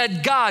reasoned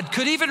that God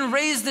could even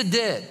raise the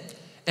dead.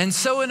 And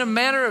so in a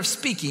manner of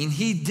speaking,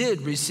 he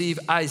did receive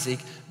Isaac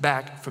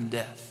back from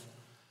death.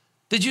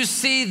 Did you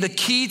see the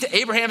key to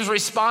Abraham's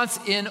response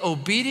in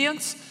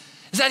obedience?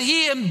 Is that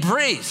he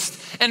embraced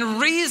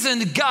and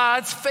reasoned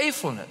God's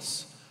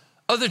faithfulness.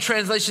 Other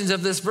translations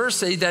of this verse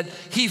say that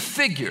he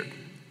figured,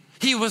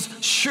 he was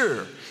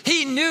sure,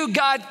 he knew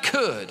God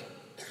could,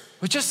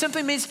 which just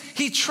simply means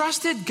he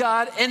trusted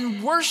God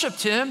and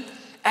worshiped him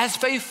as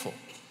faithful.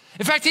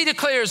 In fact, he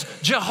declares,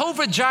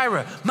 Jehovah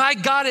Jireh, my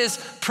God is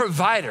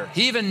provider.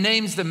 He even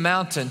names the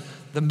mountain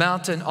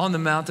on the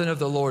mountain of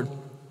the Lord,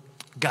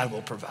 God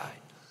will provide.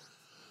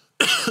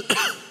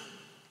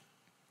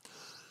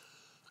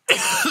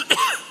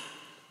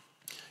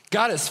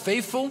 God is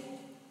faithful.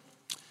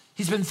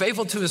 He's been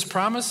faithful to his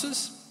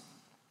promises.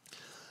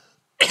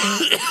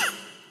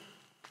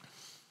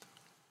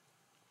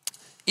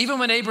 Even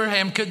when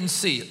Abraham couldn't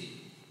see it,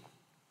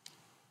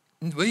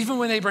 even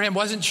when Abraham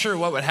wasn't sure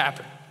what would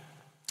happen,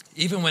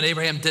 even when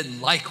Abraham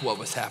didn't like what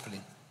was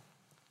happening,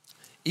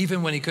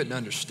 even when he couldn't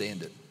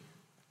understand it.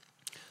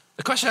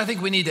 The question I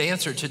think we need to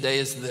answer today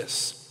is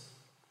this: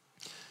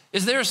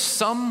 is there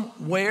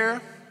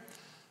somewhere,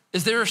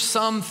 is there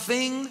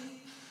something,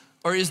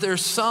 or is there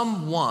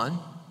someone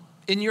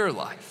in your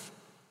life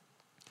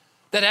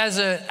that as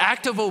an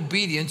act of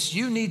obedience,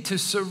 you need to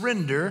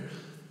surrender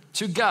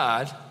to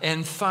God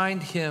and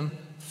find him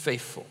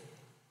faithful?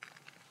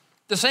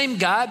 The same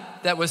God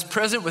that was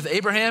present with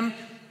Abraham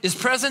is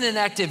present and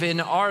active in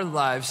our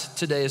lives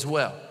today as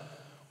well.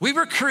 We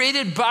were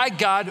created by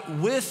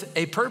God with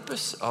a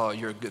purpose. Oh,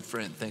 you're a good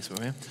friend. Thanks, my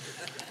man.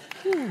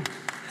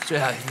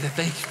 Yeah,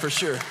 thanks for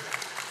sure.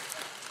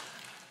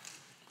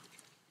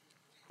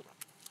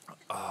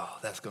 Oh,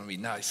 that's going to be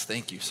nice.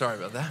 Thank you. Sorry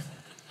about that.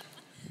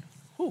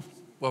 Whew.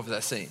 What was I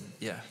saying?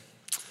 Yeah.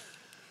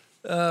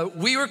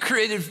 We were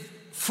created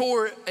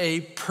for a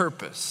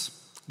purpose.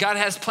 God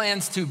has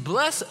plans to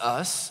bless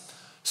us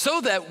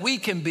so that we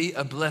can be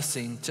a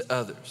blessing to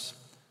others.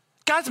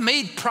 God's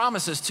made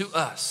promises to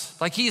us.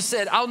 Like he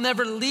said, I'll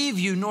never leave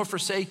you nor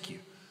forsake you.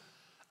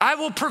 I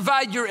will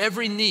provide your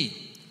every need.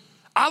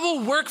 I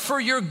will work for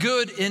your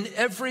good in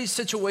every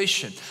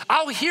situation.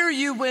 I'll hear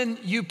you when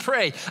you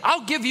pray.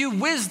 I'll give you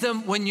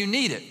wisdom when you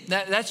need it.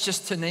 That's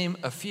just to name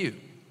a few.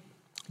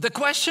 The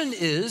question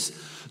is,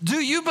 do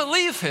you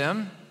believe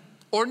him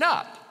or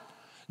not?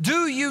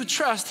 Do you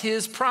trust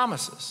his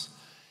promises?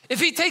 If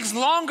he takes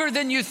longer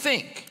than you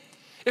think,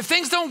 if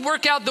things don't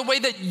work out the way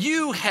that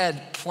you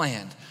had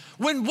planned,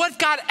 when what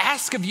God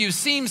asks of you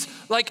seems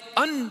like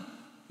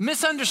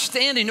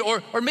misunderstanding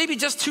or maybe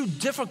just too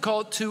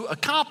difficult to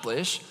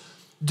accomplish,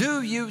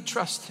 do you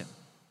trust him?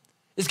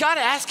 Is God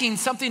asking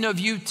something of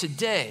you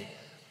today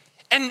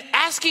and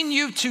asking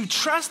you to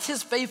trust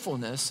his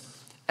faithfulness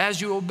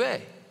as you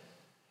obey?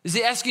 Is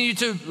he asking you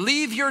to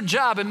leave your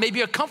job and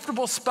maybe a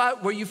comfortable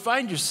spot where you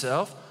find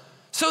yourself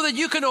so that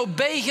you can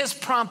obey his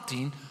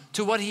prompting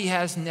to what he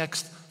has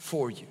next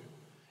for you?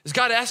 Is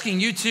God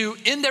asking you to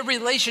end a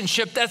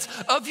relationship that's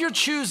of your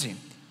choosing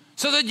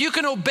so that you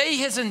can obey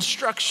his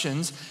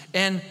instructions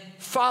and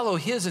follow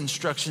his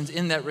instructions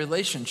in that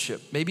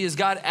relationship? Maybe is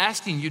God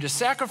asking you to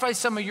sacrifice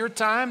some of your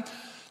time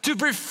to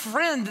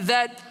befriend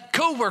that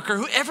coworker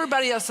who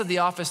everybody else at the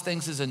office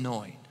thinks is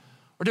annoying,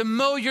 or to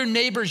mow your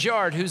neighbor's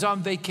yard who's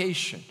on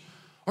vacation,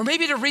 or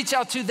maybe to reach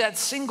out to that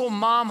single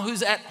mom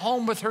who's at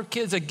home with her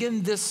kids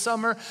again this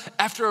summer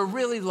after a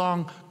really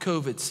long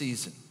COVID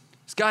season.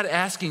 Is God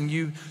asking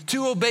you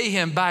to obey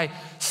him by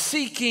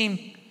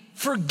seeking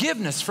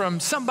forgiveness from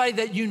somebody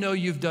that you know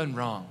you've done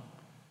wrong?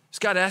 Is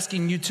God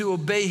asking you to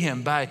obey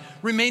him by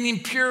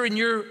remaining pure in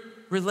your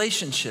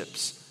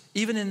relationships,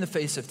 even in the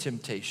face of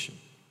temptation?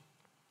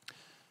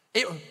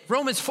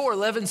 Romans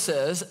 4:11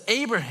 says,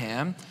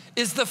 Abraham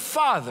is the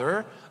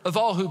father of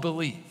all who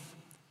believe.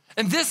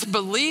 And this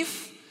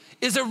belief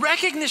is a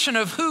recognition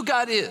of who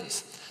God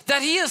is,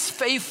 that he is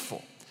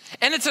faithful.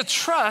 And it's a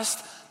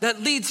trust that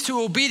leads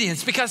to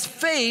obedience, because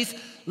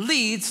faith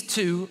leads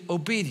to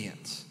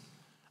obedience.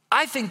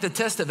 I think the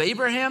test of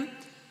Abraham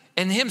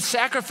and him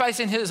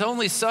sacrificing his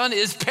only son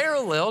is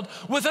paralleled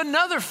with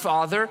another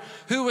father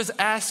who was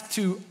asked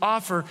to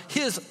offer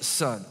his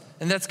son,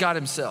 and that's God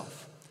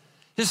himself.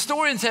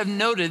 Historians have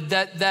noted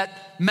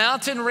that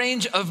mountain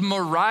range of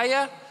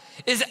Moriah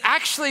is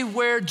actually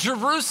where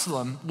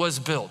Jerusalem was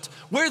built,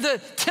 where the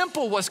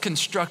temple was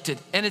constructed,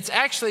 and it's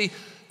actually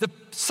the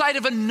site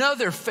of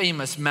another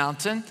famous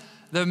mountain,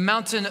 the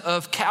mountain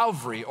of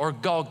Calvary, or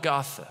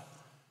Golgotha.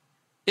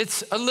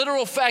 It's a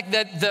literal fact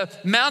that the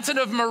mountain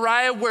of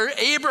Moriah, where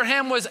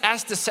Abraham was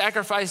asked to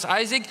sacrifice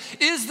Isaac,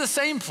 is the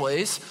same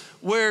place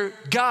where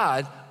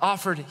God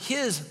offered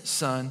his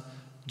son,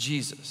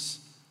 Jesus.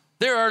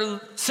 There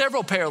are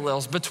several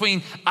parallels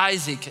between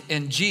Isaac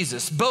and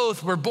Jesus.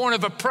 Both were born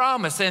of a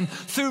promise and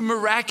through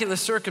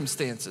miraculous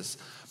circumstances.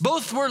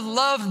 Both were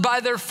loved by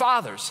their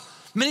fathers.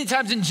 Many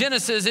times in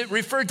Genesis, it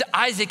referred to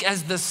Isaac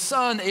as the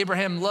son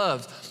Abraham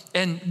loved.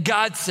 And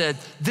God said,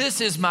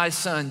 this is my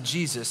son,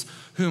 Jesus,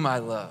 whom I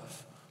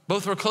love.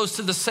 Both were close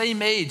to the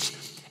same age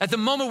at the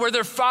moment where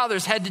their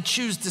fathers had to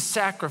choose to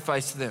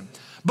sacrifice them.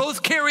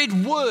 Both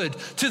carried wood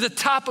to the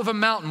top of a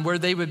mountain where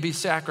they would be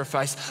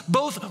sacrificed.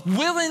 Both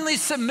willingly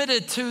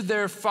submitted to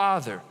their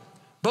father.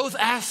 Both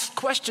asked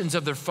questions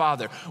of their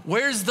father.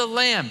 Where's the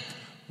lamb?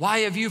 Why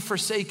have you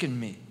forsaken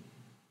me?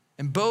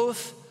 And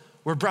both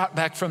were brought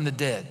back from the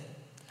dead.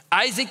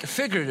 Isaac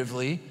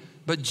figuratively,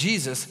 but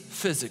Jesus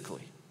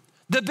physically.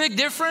 The big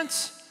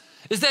difference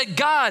is that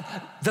God,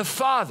 the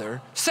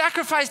Father,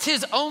 sacrificed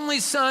his only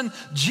son,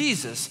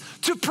 Jesus,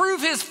 to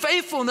prove his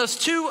faithfulness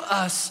to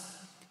us.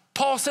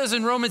 Paul says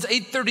in Romans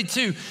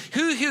 8:32,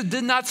 who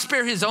did not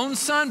spare his own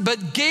son,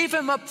 but gave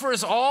him up for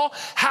us all,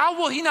 how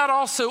will he not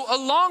also,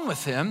 along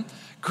with him,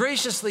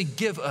 graciously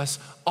give us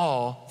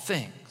all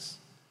things?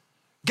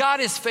 God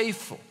is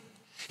faithful.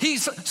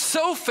 He's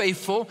so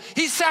faithful,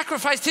 he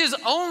sacrificed his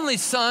only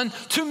son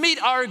to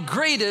meet our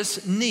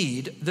greatest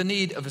need, the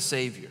need of a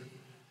Savior.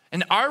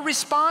 And our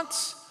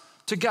response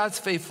to God's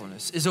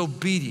faithfulness is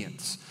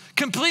obedience,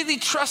 completely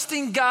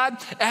trusting God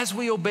as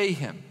we obey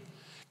him.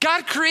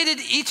 God created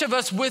each of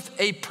us with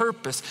a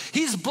purpose.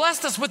 He's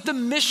blessed us with the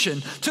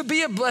mission to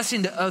be a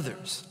blessing to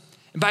others.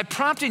 And by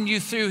prompting you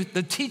through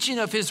the teaching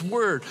of his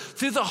word,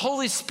 through the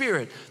Holy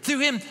Spirit, through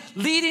him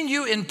leading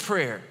you in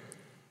prayer,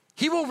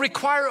 he will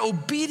require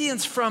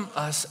obedience from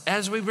us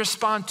as we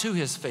respond to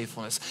his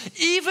faithfulness,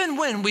 even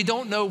when we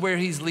don't know where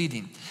he's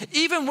leading,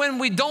 even when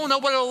we don't know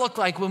what it'll look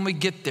like when we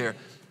get there,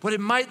 what it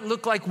might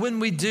look like when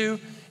we do,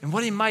 and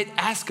what he might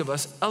ask of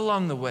us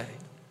along the way.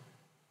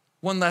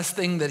 One last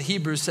thing that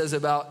Hebrews says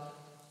about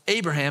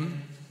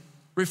Abraham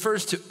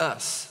refers to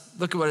us.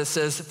 Look at what it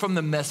says from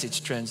the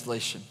Message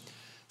translation.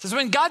 It says,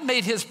 when God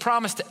made his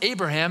promise to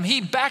Abraham,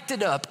 he backed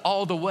it up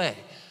all the way,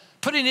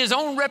 putting his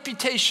own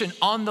reputation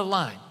on the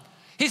line.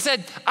 He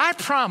said, I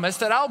promise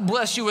that I'll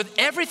bless you with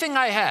everything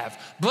I have.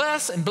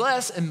 Bless and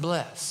bless and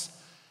bless.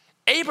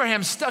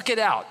 Abraham stuck it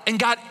out and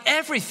got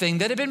everything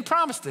that had been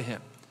promised to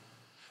him.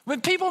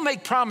 When people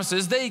make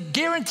promises, they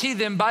guarantee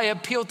them by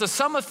appeal to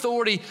some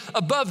authority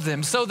above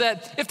them so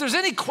that if there's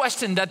any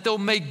question that they'll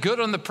make good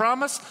on the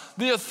promise,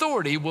 the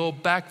authority will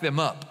back them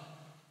up.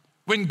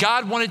 When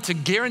God wanted to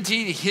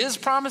guarantee his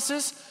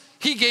promises,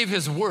 he gave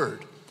his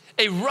word,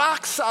 a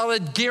rock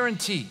solid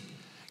guarantee.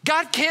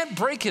 God can't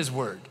break his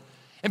word.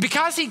 And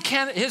because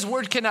his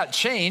word cannot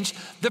change,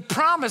 the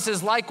promise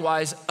is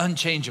likewise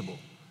unchangeable.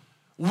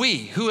 We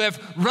who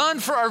have run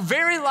for our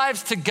very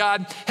lives to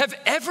God have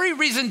every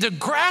reason to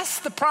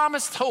grasp the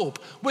promised hope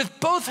with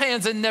both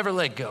hands and never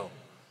let go.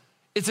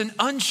 It's an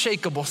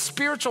unshakable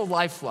spiritual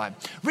lifeline,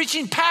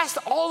 reaching past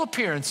all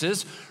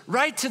appearances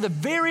right to the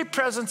very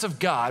presence of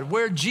God,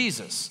 where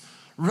Jesus,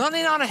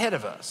 running on ahead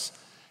of us,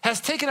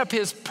 has taken up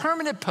his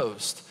permanent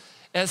post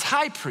as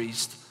high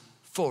priest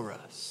for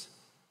us.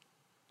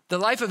 The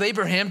life of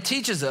Abraham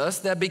teaches us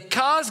that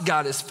because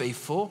God is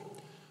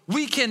faithful,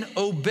 we can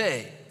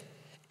obey,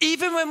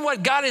 even when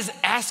what God is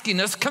asking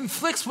us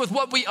conflicts with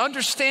what we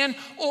understand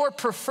or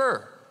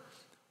prefer.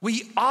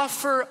 We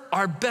offer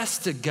our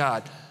best to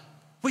God.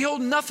 We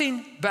hold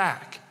nothing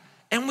back,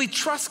 and we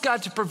trust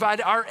God to provide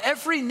our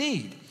every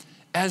need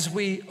as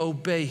we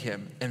obey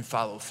him and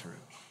follow through.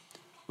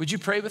 Would you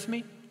pray with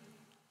me?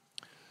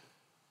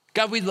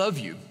 God, we love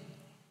you.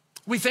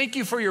 We thank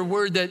you for your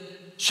word that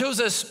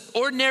shows us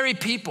ordinary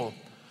people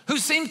who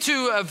seem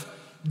to have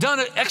done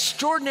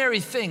extraordinary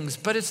things,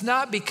 but it's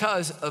not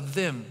because of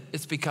them,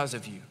 it's because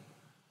of you.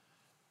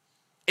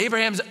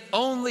 Abraham's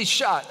only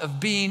shot of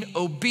being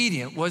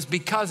obedient was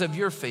because of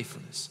your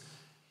faithfulness.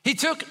 He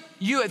took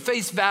you at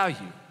face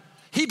value.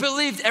 He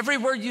believed every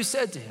word you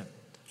said to him.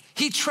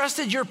 He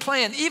trusted your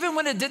plan, even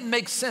when it didn't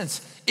make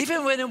sense,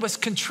 even when it was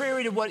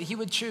contrary to what he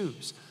would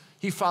choose.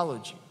 He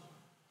followed you.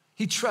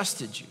 He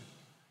trusted you.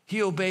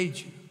 He obeyed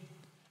you.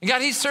 And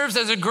God, he serves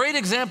as a great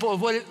example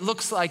of what it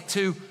looks like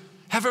to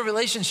have a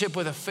relationship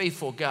with a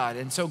faithful God.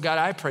 And so, God,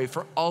 I pray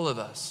for all of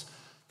us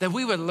that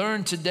we would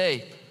learn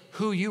today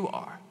who you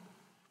are.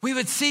 We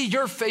would see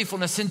your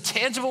faithfulness in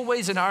tangible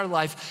ways in our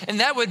life, and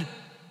that would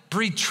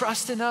breed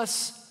trust in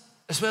us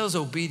as well as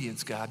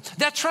obedience, God.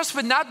 That trust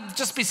would not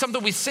just be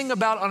something we sing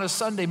about on a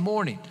Sunday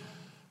morning,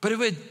 but it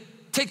would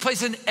take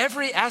place in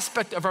every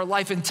aspect of our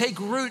life and take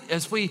root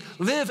as we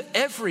live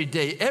every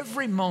day,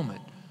 every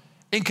moment,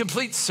 in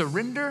complete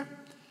surrender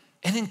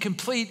and in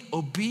complete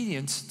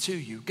obedience to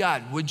you.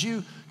 God, would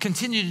you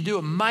continue to do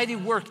a mighty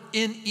work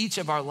in each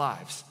of our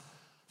lives?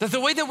 That the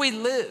way that we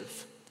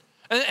live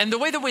and the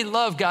way that we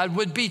love, God,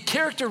 would be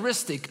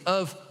characteristic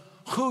of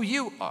who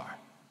you are.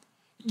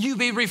 You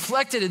be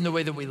reflected in the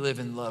way that we live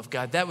and love,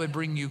 God. That would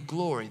bring you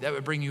glory. That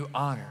would bring you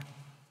honor.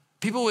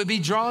 People would be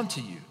drawn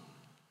to you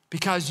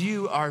because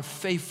you are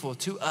faithful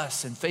to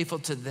us and faithful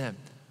to them.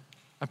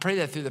 I pray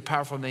that through the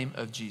powerful name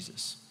of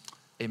Jesus.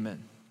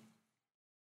 Amen.